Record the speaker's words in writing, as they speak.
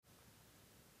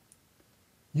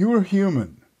You are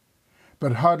human,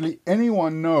 but hardly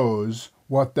anyone knows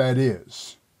what that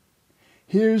is.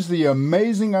 Here's the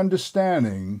amazing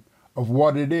understanding of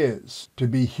what it is to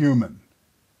be human.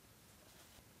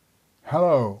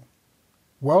 Hello.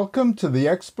 Welcome to the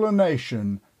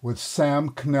explanation with Sam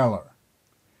Kneller.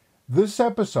 This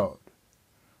episode,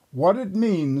 What It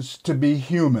Means to Be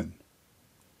Human,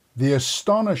 the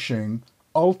Astonishing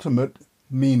Ultimate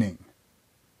Meaning,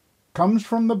 comes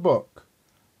from the book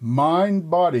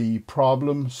Mind-Body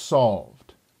Problem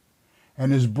Solved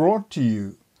and is brought to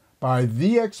you by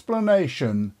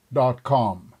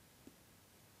theexplanation.com.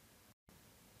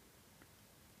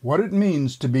 What it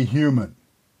means to be human,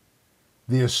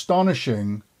 the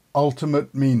astonishing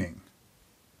ultimate meaning.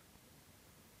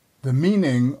 The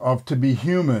meaning of to be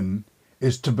human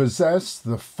is to possess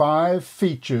the 5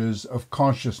 features of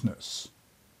consciousness.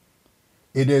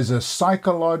 It is a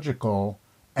psychological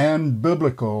and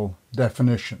biblical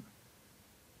definition.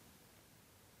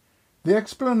 The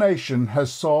explanation has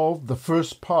solved the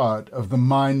first part of the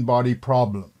mind-body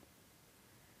problem.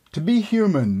 To be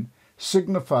human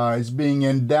signifies being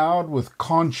endowed with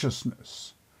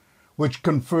consciousness, which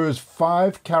confers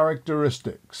 5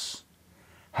 characteristics: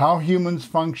 how humans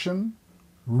function,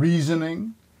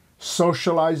 reasoning,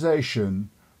 socialization,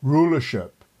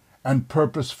 rulership, and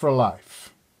purpose for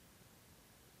life.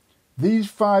 These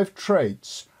 5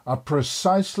 traits are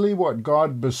precisely what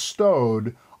God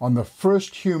bestowed on the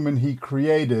first human he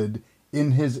created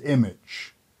in his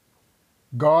image.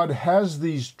 God has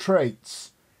these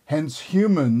traits, hence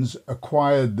humans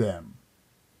acquired them.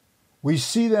 We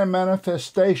see their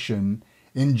manifestation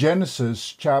in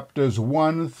Genesis chapters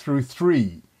 1 through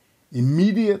 3,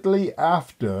 immediately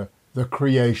after the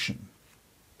creation.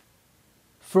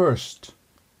 First,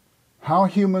 how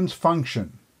humans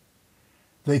function.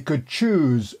 They could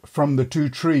choose from the 2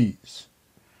 trees.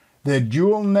 Their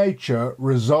dual nature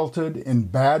resulted in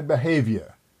bad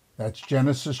behavior, that's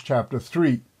Genesis chapter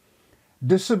 3,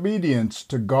 disobedience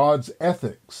to God's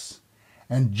ethics,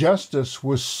 and justice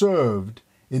was served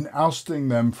in ousting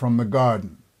them from the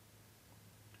garden.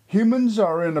 Humans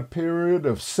are in a period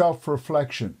of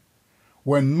self-reflection,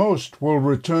 when most will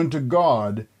return to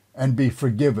God and be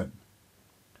forgiven.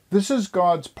 This is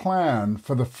God's plan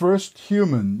for the first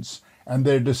humans and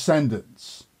their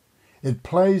descendants. It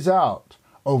plays out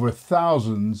over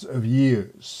thousands of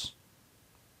years.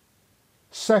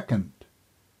 Second,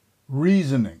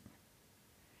 reasoning.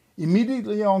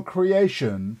 Immediately on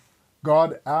creation,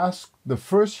 God asked the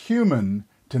first human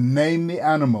to name the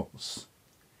animals.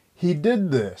 He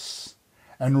did this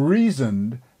and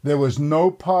reasoned there was no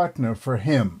partner for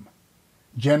him.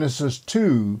 Genesis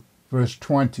 2, verse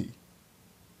 20.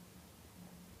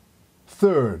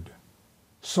 Third,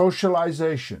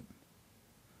 socialization.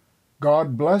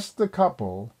 God blessed the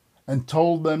couple and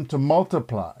told them to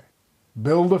multiply,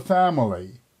 build a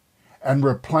family, and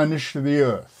replenish the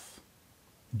earth.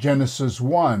 Genesis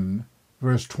 1,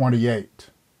 verse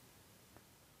 28.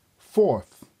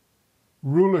 Fourth,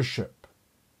 rulership.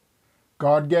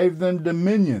 God gave them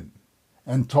dominion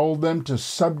and told them to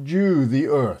subdue the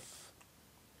earth.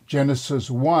 Genesis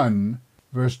 1,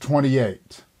 verse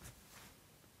 28.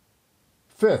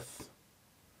 Fifth,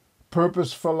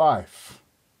 purpose for life.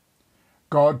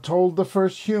 God told the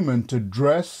first human to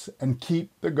dress and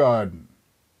keep the garden.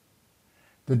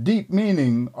 The deep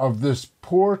meaning of this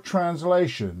poor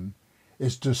translation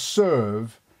is to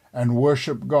serve and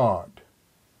worship God.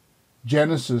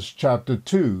 Genesis chapter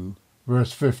 2,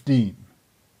 verse 15.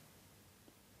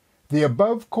 The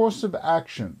above course of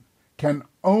action can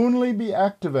only be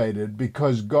activated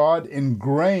because God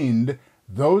ingrained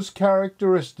those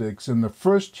characteristics in the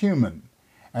first human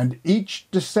and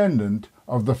each descendant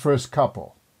of the first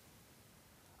couple.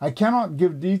 I cannot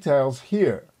give details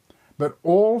here, but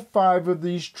all 5 of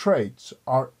these traits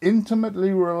are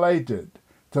intimately related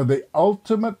to the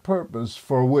ultimate purpose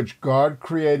for which God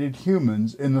created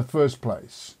humans in the first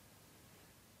place.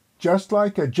 Just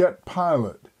like a jet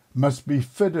pilot must be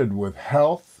fitted with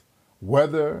health,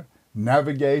 weather,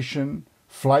 navigation,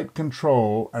 flight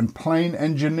control, and plane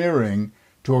engineering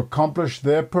to accomplish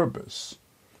their purpose,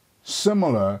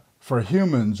 similar for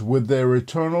humans with their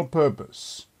eternal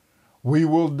purpose, we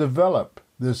will develop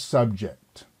this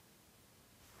subject.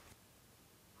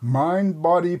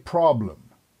 Mind-body problem,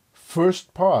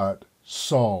 first part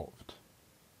solved.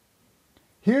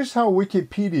 Here's how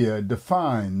Wikipedia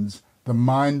defines the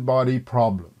mind-body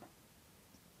problem.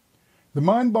 The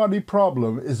mind-body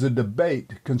problem is a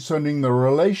debate concerning the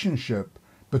relationship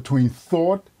between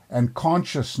thought and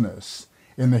consciousness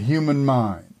in the human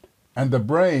mind, and the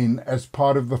brain as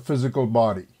part of the physical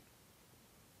body.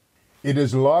 It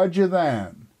is larger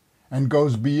than and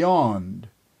goes beyond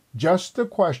just the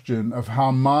question of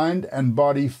how mind and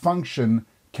body function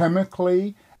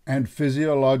chemically and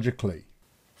physiologically.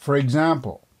 For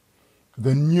example,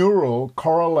 the neural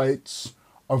correlates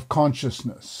of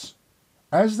consciousness.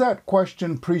 As that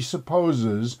question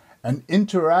presupposes an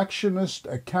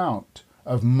interactionist account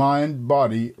of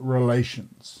mind-body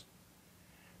relations.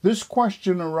 This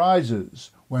question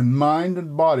arises when mind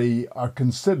and body are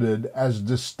considered as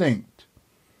distinct,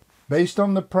 based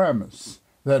on the premise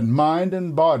that mind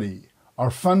and body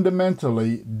are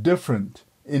fundamentally different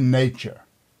in nature.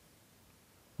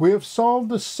 We have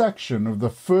solved a section of the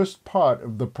first part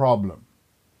of the problem.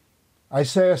 I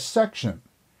say a section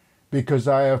because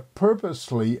I have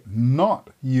purposely not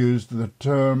used the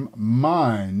term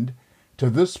mind to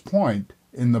this point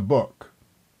in the book.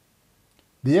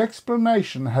 The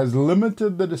explanation has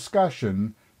limited the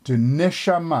discussion to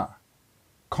neshama,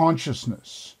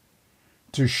 consciousness,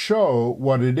 to show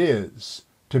what it is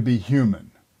to be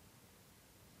human.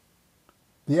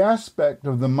 The aspect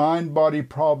of the mind-body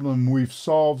problem we've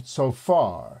solved so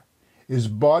far is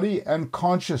body and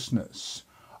consciousness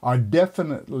are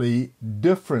definitely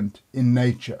different in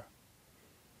nature.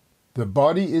 The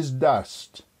body is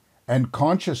dust, and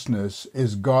consciousness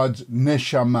is God's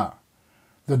neshama,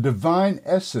 the divine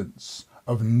essence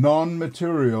of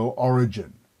non-material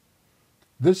origin.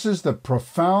 This is the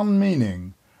profound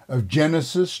meaning of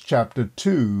Genesis chapter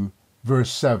 2,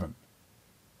 verse 7.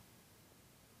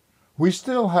 We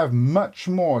still have much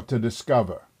more to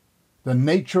discover. The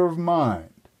nature of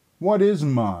mind. What is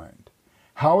mind?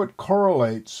 How it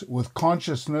correlates with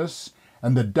consciousness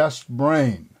and the dust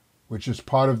brain, which is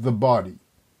part of the body.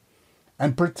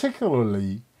 And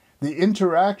particularly, the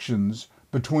interactions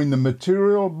between the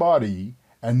material body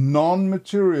and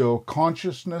non-material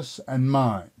consciousness and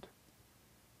mind.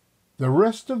 The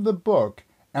rest of the book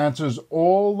answers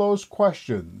all those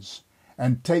questions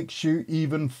and takes you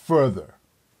even further.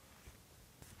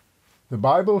 The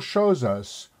Bible shows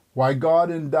us why God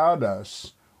endowed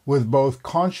us with both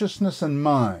consciousness and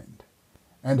mind,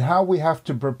 and how we have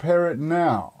to prepare it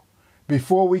now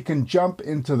before we can jump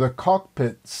into the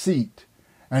cockpit seat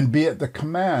and be at the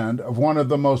command of one of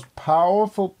the most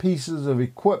powerful pieces of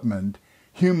equipment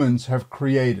humans have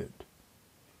created.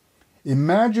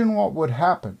 Imagine what would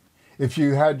happen if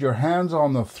you had your hands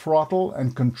on the throttle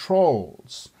and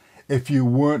controls if you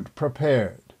weren't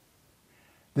prepared.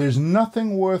 There's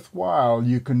nothing worthwhile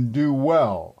you can do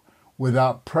well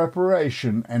without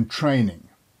preparation and training.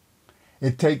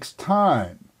 It takes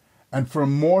time, and for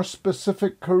more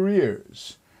specific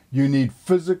careers, you need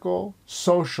physical,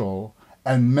 social,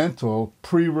 and mental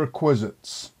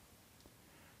prerequisites.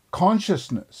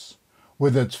 Consciousness,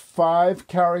 with its 5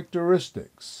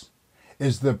 characteristics,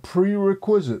 is the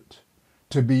prerequisite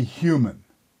to be human.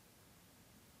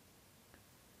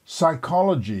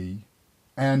 Psychology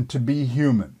and to be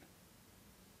human.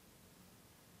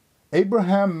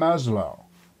 Abraham Maslow,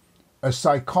 a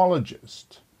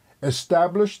psychologist,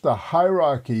 established the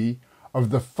hierarchy of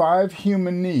the 5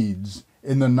 human needs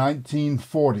in the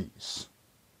 1940s.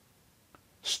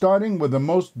 Starting with the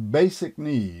most basic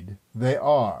need, they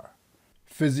are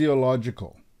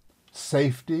physiological,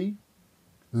 safety,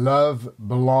 love,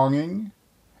 belonging,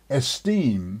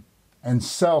 esteem, and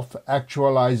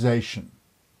self-actualization.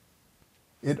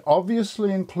 It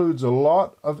obviously includes a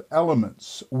lot of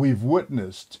elements we've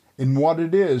witnessed in what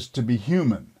it is to be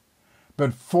human,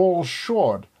 but falls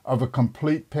short of a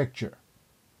complete picture,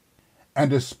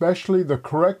 and especially the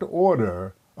correct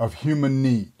order of human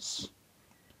needs.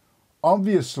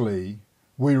 Obviously,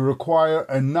 we require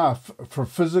enough for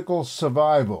physical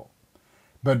survival,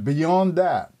 but beyond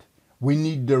that, we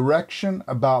need direction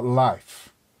about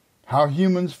life, how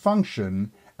humans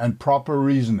function, and proper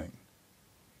reasoning.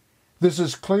 This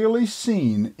is clearly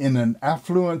seen in an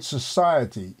affluent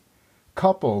society,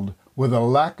 coupled with a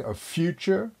lack of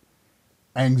future,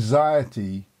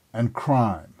 anxiety, and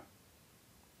crime.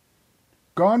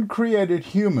 God created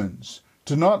humans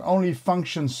to not only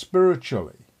function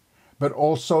spiritually, but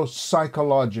also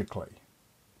psychologically.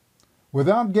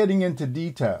 Without getting into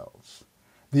details,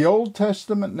 the Old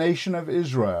Testament nation of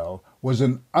Israel was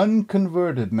an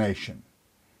unconverted nation,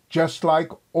 just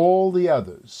like all the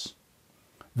others.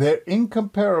 Their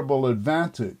incomparable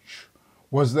advantage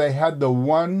was they had the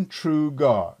one true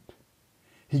God.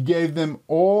 He gave them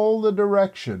all the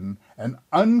direction an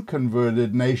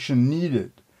unconverted nation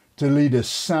needed to lead a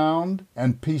sound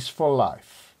and peaceful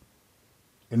life.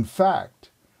 In fact,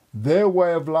 their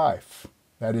way of life,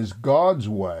 that is God's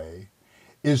way,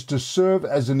 is to serve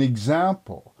as an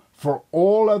example for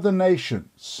all other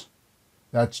nations.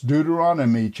 That's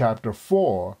Deuteronomy chapter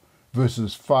 4,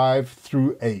 verses 5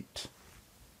 through 8.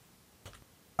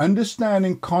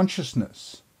 Understanding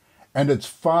consciousness and its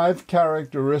 5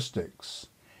 characteristics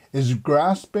is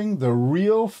grasping the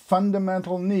real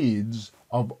fundamental needs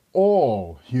of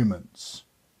all humans.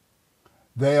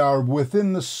 They are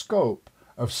within the scope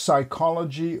of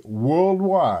psychology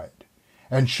worldwide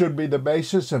and should be the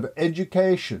basis of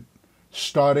education,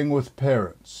 starting with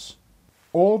parents.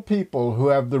 All people who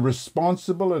have the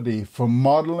responsibility for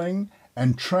modeling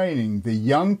and training the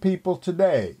young people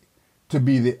today to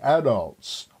be the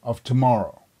adults of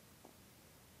tomorrow.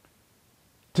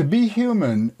 To be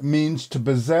human means to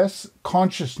possess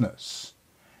consciousness,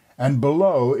 and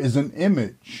below is an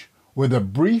image with a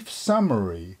brief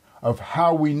summary of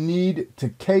how we need to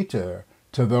cater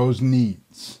to those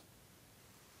needs.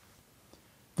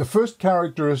 The first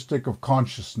characteristic of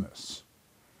consciousness: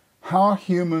 how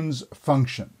humans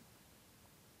function.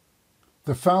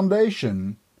 The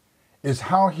foundation is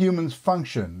how humans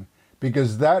function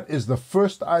because that is the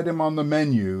first item on the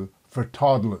menu for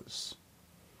toddlers.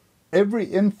 Every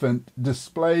infant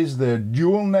displays their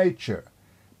dual nature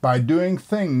by doing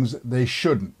things they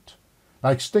shouldn't,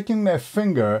 like sticking their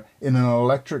finger in an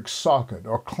electric socket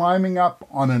or climbing up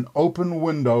on an open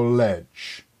window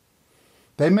ledge.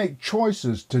 They make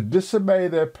choices to disobey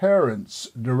their parents'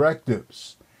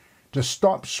 directives, to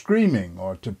stop screaming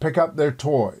or to pick up their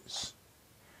toys.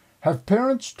 Have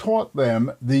parents taught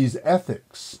them these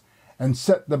ethics and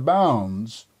set the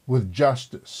bounds with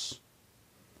justice?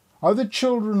 Are the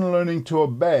children learning to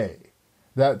obey?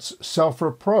 That's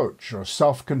self-reproach or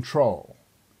self-control.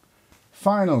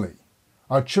 Finally,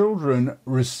 are children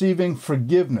receiving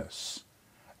forgiveness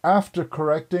after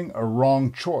correcting a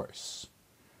wrong choice?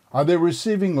 Are they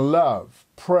receiving love,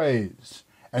 praise,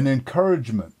 and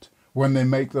encouragement when they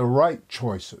make the right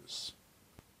choices?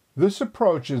 This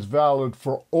approach is valid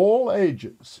for all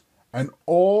ages and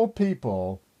all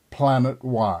people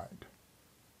planet-wide.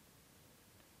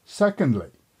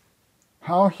 Secondly,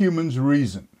 how humans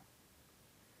reason.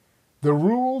 The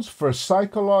rules for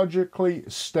psychologically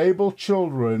stable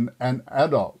children and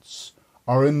adults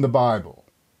are in the Bible.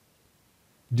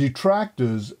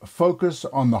 Detractors focus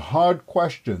on the hard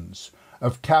questions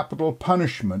of capital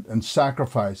punishment and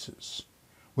sacrifices,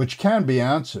 which can be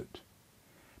answered,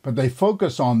 but they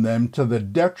focus on them to the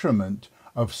detriment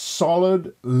of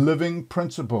solid living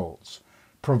principles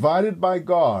provided by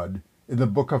God in the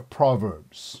book of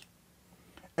Proverbs.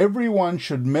 Everyone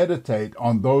should meditate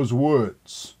on those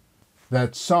words.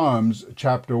 That's Psalms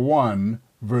chapter 1,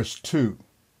 verse 2.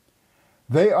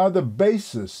 They are the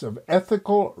basis of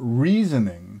ethical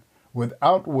reasoning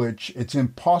without which it's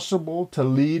impossible to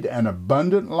lead an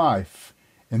abundant life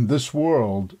in this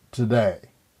world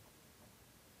today.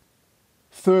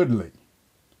 Thirdly,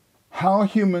 how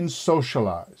humans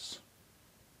socialize.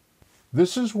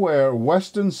 This is where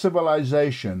Western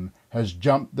civilization has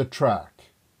jumped the track.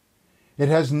 It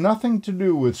has nothing to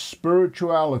do with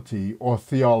spirituality or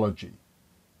theology.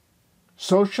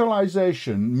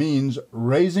 Socialization means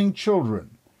raising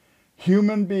children,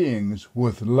 human beings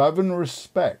with love and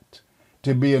respect,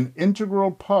 to be an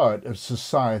integral part of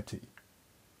society.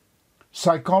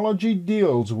 Psychology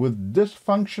deals with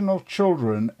dysfunctional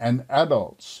children and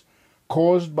adults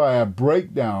caused by a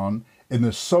breakdown in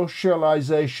the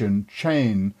socialization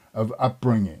chain of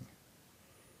upbringing.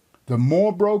 The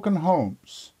more broken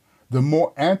homes, the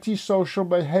more antisocial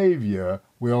behavior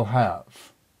we'll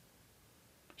have.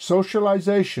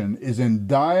 Socialization is in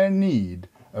dire need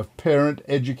of parent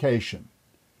education.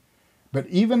 But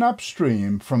even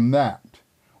upstream from that,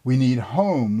 we need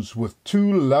homes with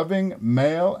 2 loving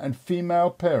male and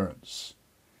female parents.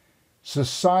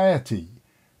 Society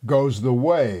goes the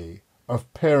way of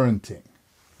parenting.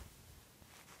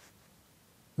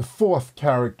 The fourth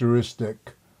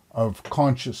characteristic of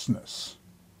consciousness: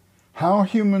 how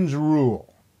humans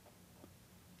rule.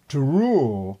 To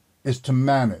rule is to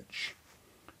manage,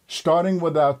 starting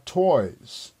with our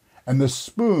toys and the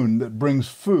spoon that brings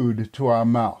food to our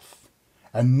mouth,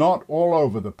 and not all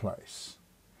over the place.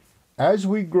 As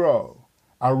we grow,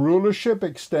 our rulership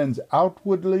extends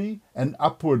outwardly and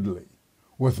upwardly,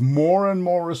 with more and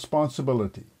more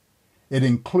responsibility. It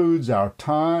includes our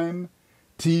time,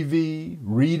 TV,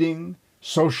 reading,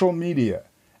 social media,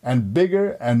 and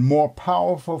bigger and more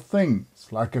powerful things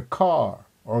like a car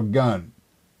or gun.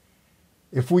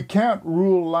 If we can't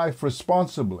rule life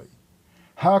responsibly,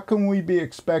 how can we be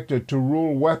expected to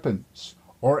rule weapons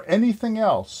or anything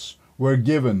else we're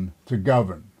given to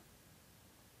govern?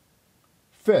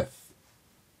 Fifth,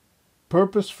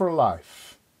 purpose for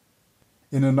life.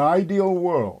 In an ideal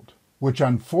world, which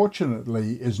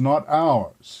unfortunately is not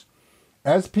ours,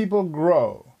 as people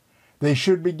grow, they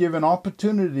should be given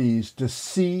opportunities to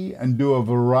see and do a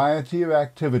variety of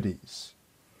activities.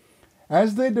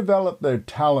 As they develop their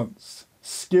talents,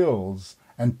 skills,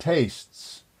 and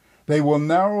tastes, they will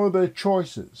narrow their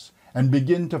choices and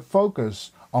begin to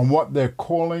focus on what their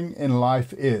calling in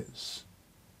life is.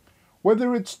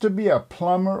 Whether it's to be a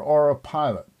plumber or a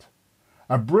pilot,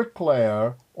 a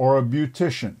bricklayer or a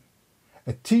beautician,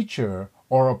 a teacher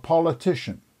or a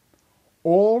politician,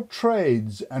 all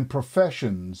trades and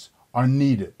professions are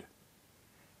needed.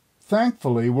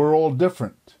 Thankfully, we're all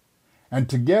different, and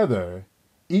together,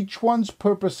 each one's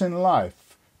purpose in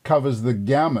life covers the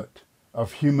gamut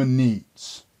of human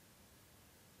needs.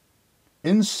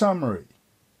 In summary,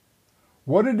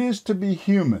 what it is to be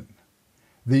human,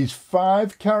 these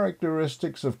 5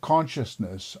 characteristics of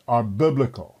consciousness are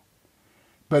biblical,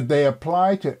 but they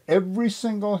apply to every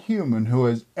single human who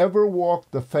has ever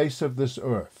walked the face of this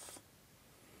earth.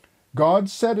 God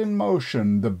set in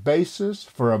motion the basis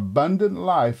for abundant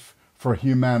life for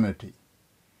humanity.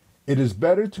 It is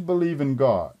better to believe in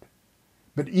God,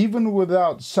 but even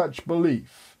without such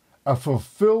belief, a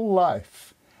fulfilled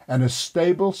life and a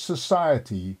stable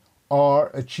society are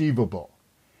achievable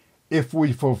if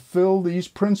we fulfill these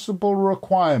principal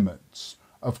requirements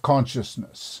of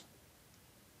consciousness.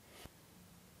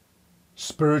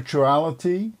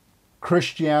 Spirituality,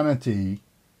 Christianity,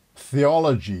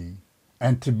 theology,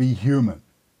 and to be human.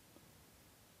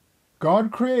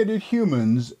 God created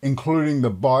humans, including the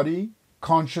body,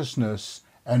 consciousness,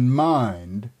 and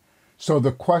mind, so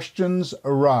the questions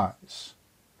arise.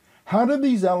 How do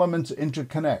these elements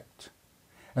interconnect?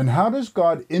 And how does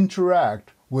God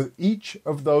interact with each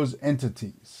of those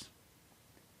entities?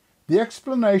 The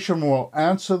explanation will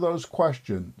answer those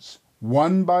questions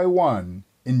one by one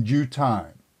in due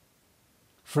time.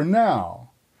 For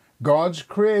now, God's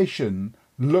creation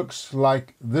looks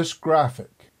like this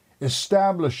graphic,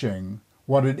 establishing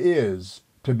what it is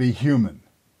to be human.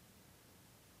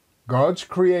 God's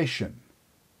creation: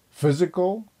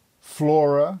 physical,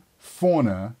 flora,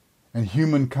 fauna, and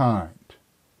humankind.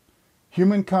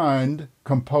 Humankind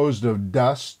composed of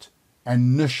dust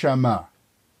and neshama,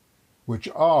 which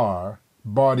are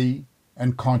body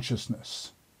and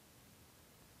consciousness.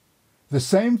 The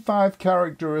same 5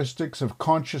 characteristics of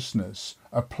consciousness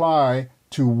apply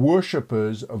to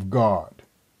worshippers of God.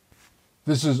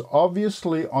 This is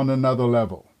obviously on another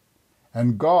level,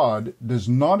 and God does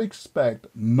not expect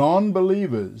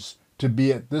non-believers to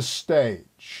be at this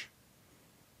stage.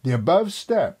 The above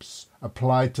steps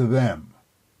apply to them.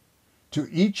 To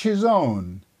each his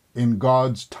own in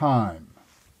God's time.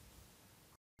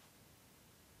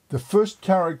 The first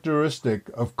characteristic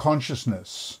of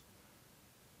consciousness: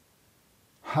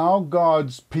 how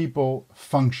God's people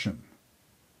function.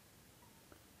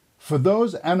 For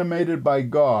those animated by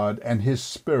God and His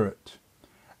Spirit,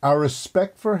 our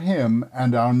respect for Him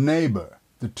and our neighbor,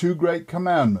 the 2 great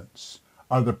commandments,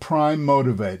 are the prime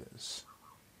motivators.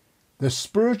 The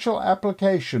spiritual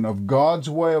application of God's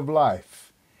way of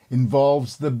life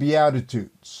involves the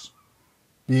Beatitudes: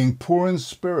 being poor in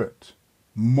spirit,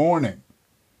 mourning,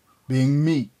 being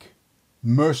meek,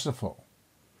 merciful,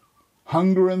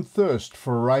 hunger and thirst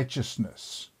for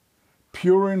righteousness,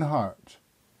 pure in heart,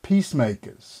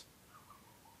 peacemakers.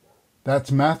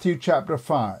 That's Matthew chapter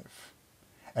 5.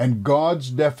 And God's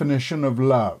definition of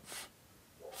love,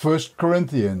 1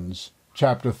 Corinthians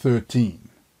chapter 13.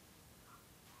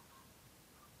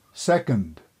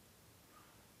 Second,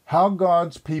 how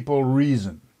God's people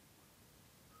reason.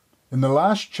 In the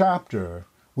last chapter,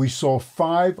 we saw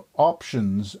 5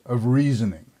 options of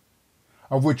reasoning,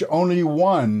 of which only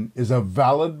one is a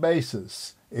valid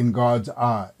basis in God's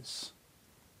eyes.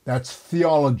 That's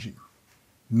theology,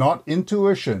 not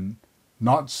intuition,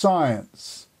 not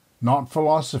science, not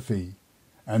philosophy,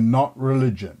 and not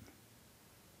religion.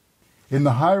 In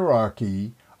the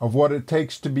hierarchy of what it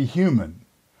takes to be human,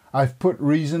 I've put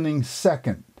reasoning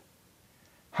second.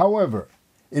 However,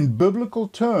 in biblical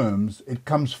terms, it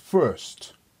comes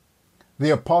first.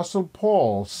 The Apostle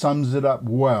Paul sums it up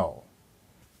well.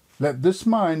 Let this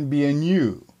mind be in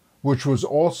you, which was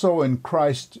also in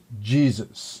Christ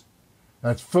Jesus.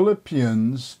 That's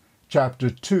Philippians chapter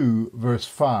 2, verse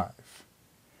 5.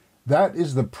 That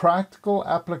is the practical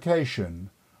application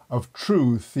of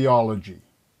true theology.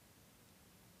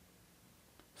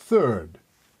 Third,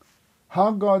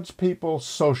 how God's people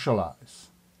socialize.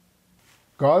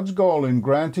 God's goal in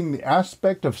granting the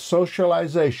aspect of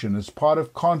socialization as part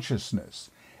of consciousness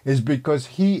is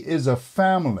because He is a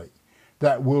family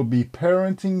that will be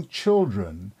parenting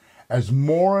children as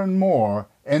more and more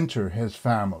enter His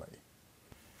family.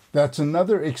 That's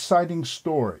another exciting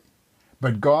story,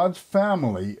 but God's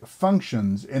family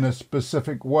functions in a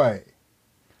specific way.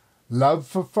 Love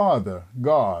for Father,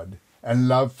 God, and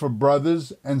love for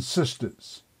brothers and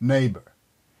sisters, neighbor.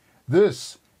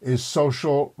 This is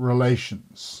social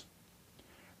relations.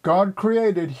 God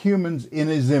created humans in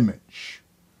His image.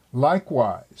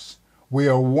 Likewise, we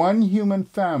are one human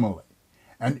family,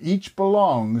 and each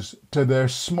belongs to their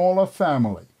smaller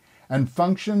family and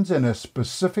functions in a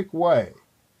specific way.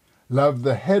 Love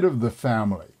the head of the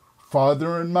family,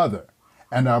 father and mother,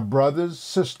 and our brothers,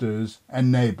 sisters,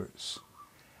 and neighbors.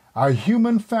 Our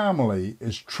human family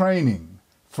is training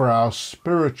for our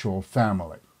spiritual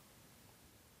family.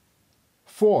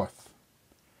 Fourth,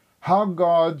 how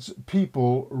God's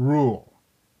people rule.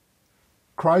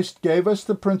 Christ gave us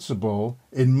the principle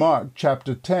in Mark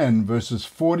chapter 10, verses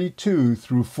 42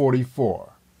 through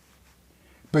 44.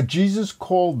 But Jesus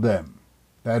called them,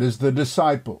 that is the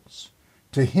disciples,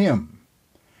 to Him,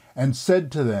 and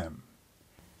said to them,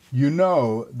 You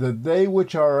know that they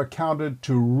which are accounted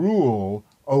to rule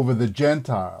over the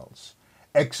Gentiles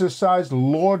exercise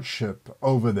lordship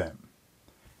over them,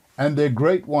 and their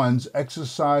great ones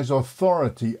exercise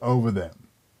authority over them.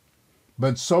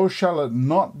 But so shall it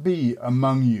not be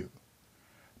among you.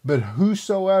 But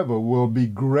whosoever will be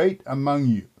great among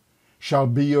you shall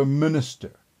be your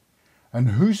minister,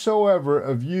 and whosoever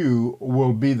of you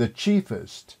will be the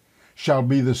chiefest shall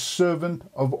be the servant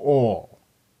of all.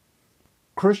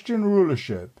 Christian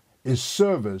rulership is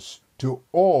service to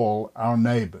all our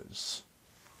neighbors.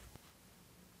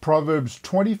 Proverbs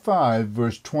 25,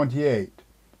 verse 28,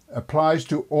 applies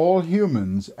to all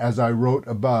humans as I wrote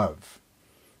above,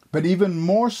 but even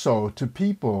more so to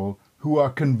people who are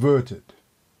converted.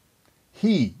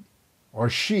 He or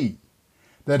she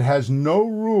that has no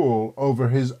rule over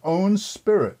his own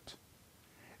spirit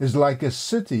is like a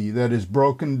city that is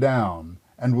broken down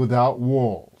and without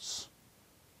walls.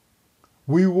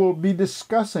 We will be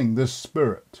discussing this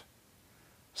spirit.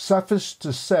 Suffice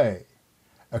to say,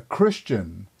 a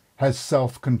Christian has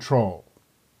self-control.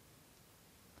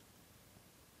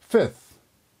 Fifth,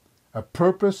 a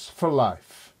purpose for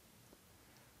life.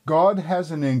 God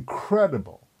has an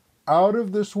incredible,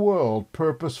 out-of-this-world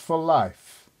purpose for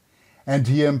life, and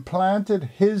He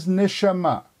implanted His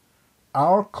neshama,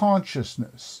 our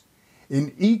consciousness,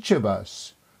 in each of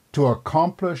us to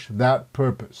accomplish that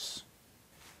purpose,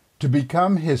 to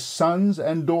become His sons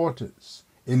and daughters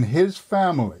in His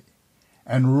family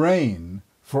and reign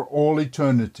for all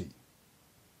eternity.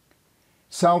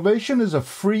 Salvation is a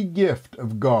free gift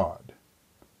of God,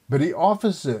 but He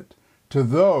offers it to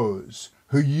those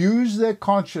who use their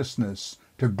consciousness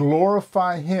to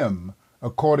glorify Him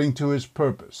according to His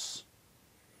purpose.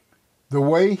 The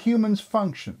way humans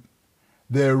function,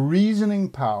 their reasoning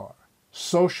power,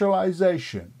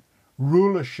 socialization,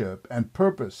 rulership, and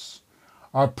purpose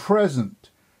are present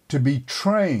to be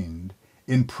trained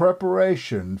in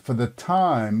preparation for the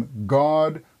time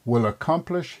God will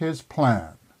accomplish His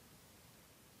plan.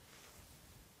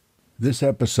 This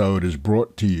episode is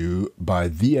brought to you by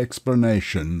The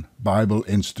Explanation Bible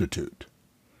Institute.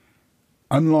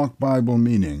 Unlock Bible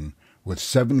meaning with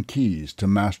 7 keys to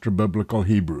master biblical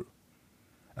Hebrew,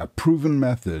 a proven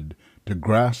method to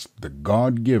grasp the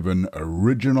God-given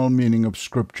original meaning of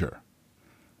Scripture,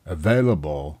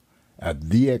 available at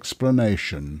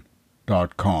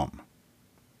theexplanation.com.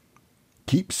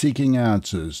 Keep seeking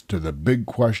answers to the big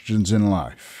questions in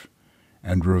life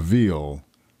and reveal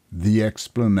the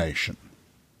explanation.